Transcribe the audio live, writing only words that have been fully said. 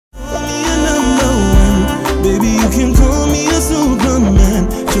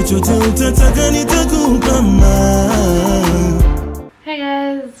Hey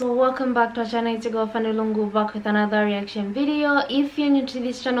guys, welcome back to our channel. It's your girl Fanny&jessy back with another reaction video. If you're new to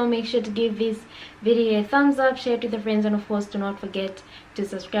this channel, make sure to give this video a thumbs up, share it with your friends, and of course do not forget to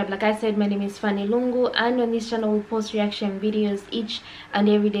subscribe. Like I said, my name is Fanny&jessy, and on this channel we post reaction videos each and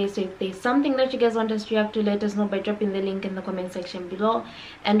every day. So if there's something that you guys want us to react to, let us know by dropping the link in the comment section below,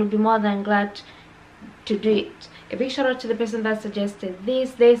 and we'll be more than glad to do it. A big shout out to the person that suggested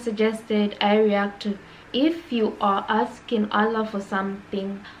this. They suggested I react to if you are asking Allah for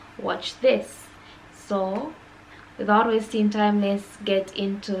something, watch this. So without wasting time, let's get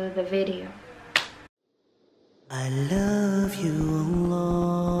into the video. I love you, Allah.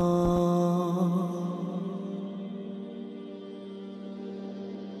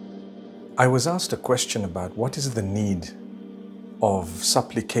 I was asked a question about what is the need of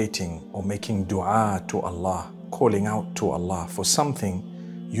supplicating or making dua to Allah, calling out to Allah for something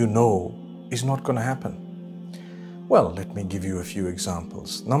you know is not going to happen. Well, let me give you a few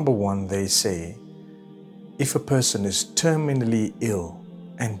examples. Number one, they say, if a person is terminally ill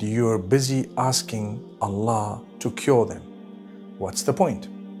and you're busy asking Allah to cure them, what's the point?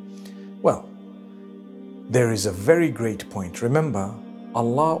 Well, there is a very great point. Remember,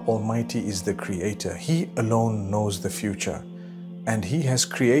 Allah Almighty is the Creator. He alone knows the future. And He has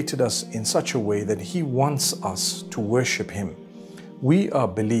created us in such a way that He wants us to worship Him. We are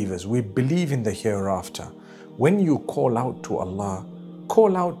believers. We believe in the hereafter. When you call out to Allah,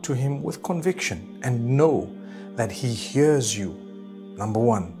 call out to Him with conviction and know that He hears you. Number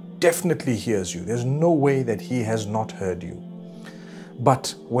one, definitely hears you. There's no way that He has not heard you.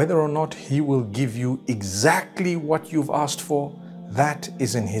 But whether or not He will give you exactly what you've asked for, that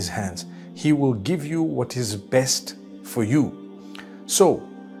is in His hands. He will give you what is best for you. So,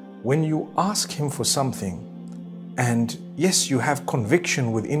 when you ask Him for something, and yes, you have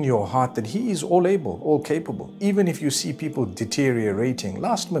conviction within your heart that He is all able, all capable. Even if you see people deteriorating,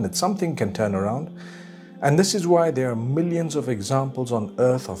 last minute, something can turn around. And this is why there are millions of examples on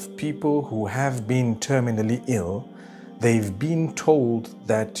earth of people who have been terminally ill. They've been told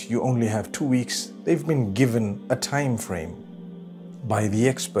that you only have 2 weeks. They've been given a time frame by the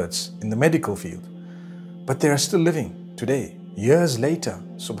experts in the medical field. But they are still living today. Years later,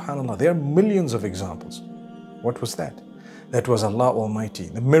 subhanAllah, there are millions of examples. What was that? That was Allah Almighty,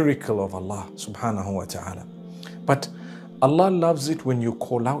 the miracle of Allah subhanahu wa ta'ala. But Allah loves it when you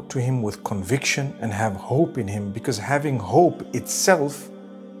call out to Him with conviction and have hope in Him, because having hope itself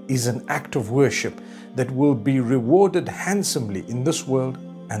is an act of worship that will be rewarded handsomely in this world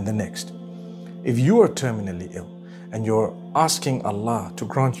and the next. If you are terminally ill and you're asking Allah to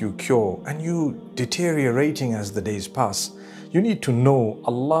grant you cure and you deteriorating as the days pass, you need to know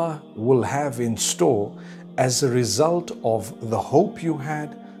Allah will have in store, as a result of the hope you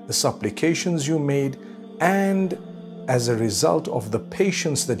had, the supplications you made, and as a result of the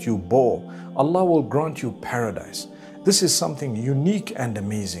patience that you bore, Allah will grant you paradise. This is something unique and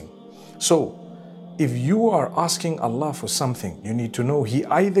amazing. So, if you are asking Allah for something, you need to know He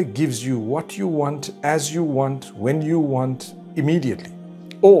either gives you what you want, as you want, when you want, immediately,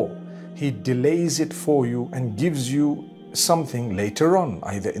 or He delays it for you and gives you something later on,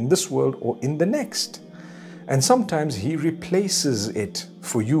 either in this world or in the next. And sometimes He replaces it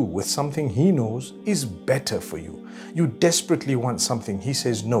for you with something He knows is better for you. You desperately want something. He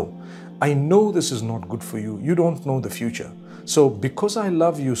says, no, I know this is not good for you. You don't know the future. So because I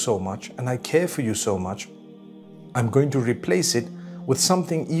love you so much and I care for you so much, I'm going to replace it with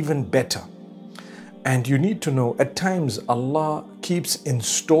something even better. And you need to know, at times Allah keeps in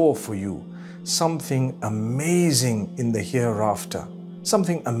store for you something amazing in the hereafter.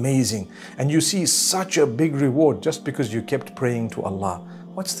 Something amazing, and you see such a big reward just because you kept praying to Allah.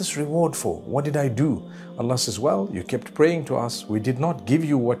 What's this reward for? What did I do? Allah says, well, you kept praying to us. We did not give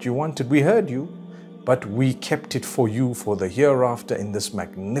you what you wanted. We heard you, but we kept it for you for the hereafter in this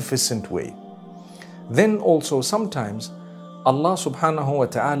magnificent way. Then also sometimes Allah subhanahu wa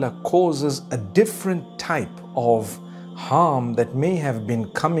ta'ala causes a different type of harm that may have been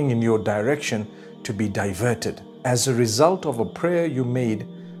coming in your direction to be diverted as a result of a prayer you made,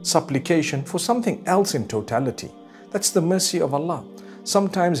 supplication for something else in totality. That's the mercy of Allah.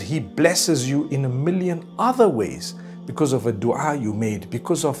 Sometimes He blesses you in a million other ways because of a dua you made,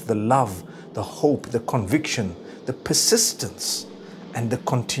 because of the love, the hope, the conviction, the persistence, and the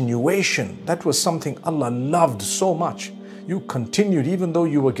continuation. That was something Allah loved so much. You continued even though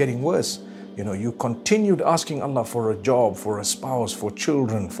you were getting worse. You continued asking Allah for a job, for a spouse, for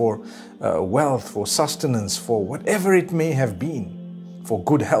children, for wealth, for sustenance, for whatever it may have been, for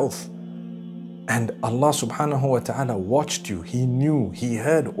good health. And Allah subhanahu wa ta'ala watched you. He knew, He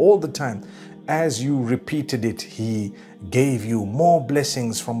heard all the time. As you repeated it, He gave you more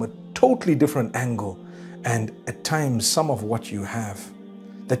blessings from a totally different angle. And at times, some of what you have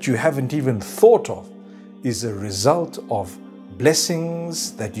that you haven't even thought of is a result of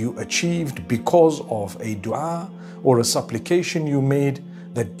blessings that you achieved because of a dua or a supplication you made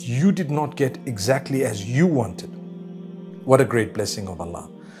that you did not get exactly as you wanted. What a great blessing of Allah.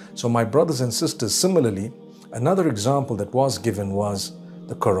 So my brothers and sisters, similarly, another example that was given was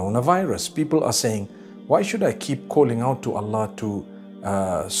the coronavirus. People are saying, why should I keep calling out to Allah to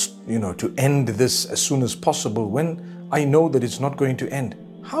end this as soon as possible when I know that it's not going to end?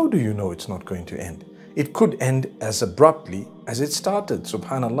 How do you know it's not going to end? It could end as abruptly as it started,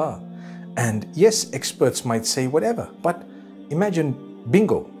 subhanallah. And yes, experts might say whatever, but imagine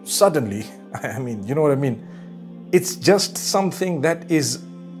bingo, suddenly, I mean, you know what I mean? It's just something that is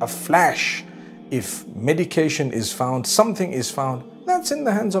a flash. If medication is found, something is found, that's in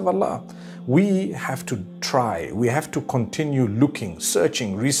the hands of Allah. We have to try, we have to continue looking,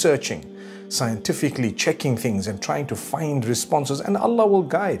 searching, researching, scientifically checking things and trying to find responses, and Allah will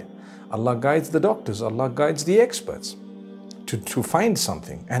guide. Allah guides the doctors, Allah guides the experts to find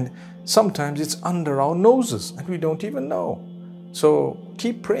something. And sometimes it's under our noses and we don't even know. So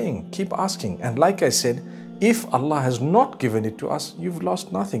keep praying, keep asking. And like I said, if Allah has not given it to us, you've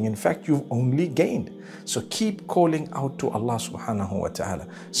lost nothing. In fact, you've only gained. So keep calling out to Allah subhanahu wa ta'ala.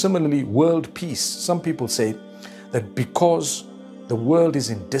 Similarly, world peace. Some people say that because the world is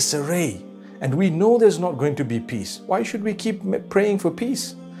in disarray and we know there's not going to be peace, why should we keep praying for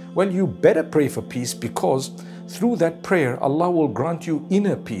peace? Well, you better pray for peace, because through that prayer, Allah will grant you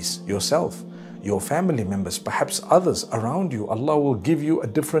inner peace yourself, your family members, perhaps others around you. Allah will give you a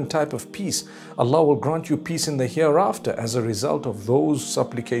different type of peace. Allah will grant you peace in the hereafter as a result of those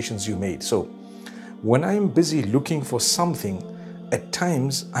supplications you made. So when I'm busy looking for something, at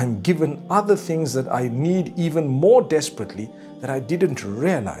times I'm given other things that I need even more desperately that I didn't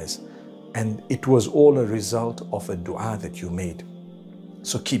realize. And it was all a result of a dua that you made.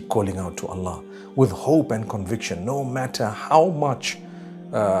 So keep calling out to Allah with hope and conviction, no matter how much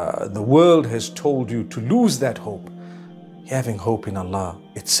the world has told you to lose that hope. Having hope in Allah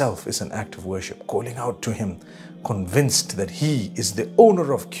itself is an act of worship, calling out to Him, convinced that He is the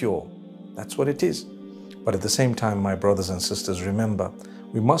owner of cure. That's what it is. But at the same time, my brothers and sisters, remember,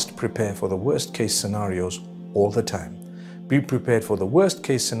 we must prepare for the worst case scenarios all the time. Be prepared for the worst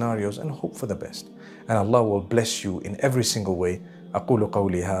case scenarios and hope for the best. And Allah will bless you in every single way. أقول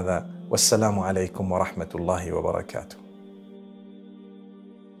قولي هذا والسلام عليكم ورحمة الله وبركاته.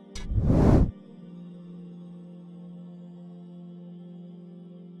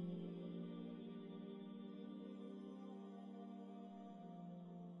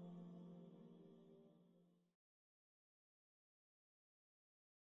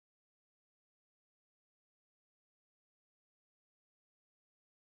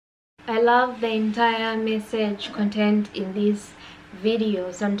 I love the entire message content in this video.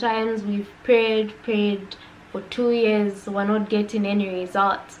 Sometimes we've prayed for 2 years, we're not getting any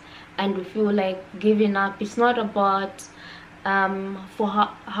results, and we feel like giving up. It's not about for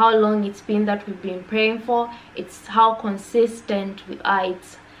how long it's been that we've been praying for. It's how consistent we are.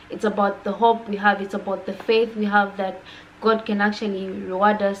 It's about the hope we have. It's about the faith we have that God can actually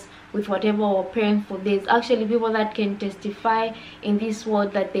reward us with whatever we're praying for. There's actually people that can testify in this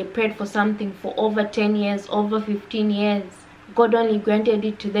world that they prayed for something for over 10 years, over 15 years. God only granted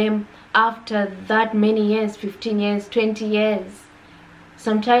it to them after that many years, 15 years, 20 years.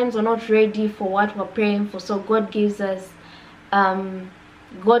 Sometimes we're not ready for what we're praying for, so God gives us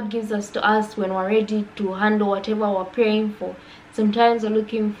to us when we're ready to handle whatever we're praying for. Sometimes we're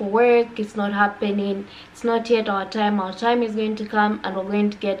looking for work, it's not happening, it's not yet our time. Our time is going to come and we're going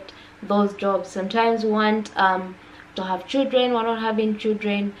to get those jobs. Sometimes we want to have children, we're not having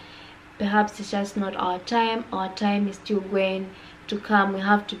children. Perhaps it's just not our time. Our time is still going to come. We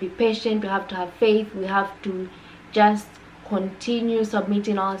have to be patient, we have to have faith, we have to just continue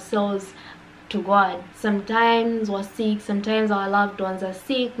submitting ourselves to God. Sometimes we're sick, sometimes our loved ones are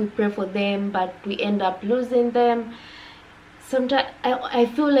sick, we pray for them but we end up losing them. Sometimes I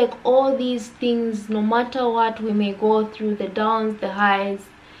feel like all these things, no matter what we may go through, the downs, the highs,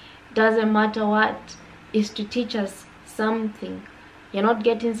 doesn't matter what, is to teach us something. You're not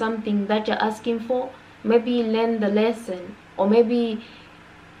getting something that you're asking for, maybe you learn the lesson, or maybe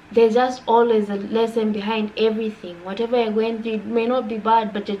there's just always a lesson behind everything. Whatever you're going through, it may not be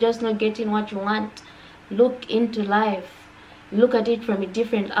bad, but you're just not getting what you want. Look into life, look at it from a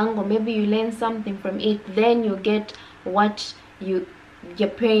different angle. Maybe you learn something from it, then you get what you you're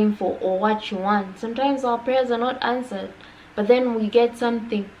praying for or what you want. Sometimes our prayers are not answered, but then we get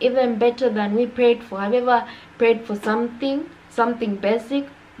something even better than we prayed for. Have you ever prayed for something basic,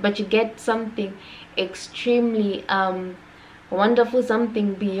 but you get something extremely wonderful,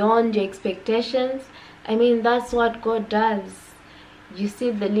 something beyond your expectations? I mean, that's what God does. You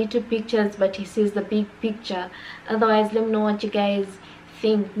see the little pictures, but he sees the big picture. Otherwise, let me know what you guys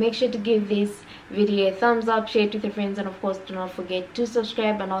think. Make sure to give this video a thumbs up, share it with your friends, and of course do not forget to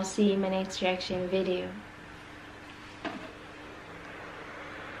subscribe, and I'll see you in my next reaction video.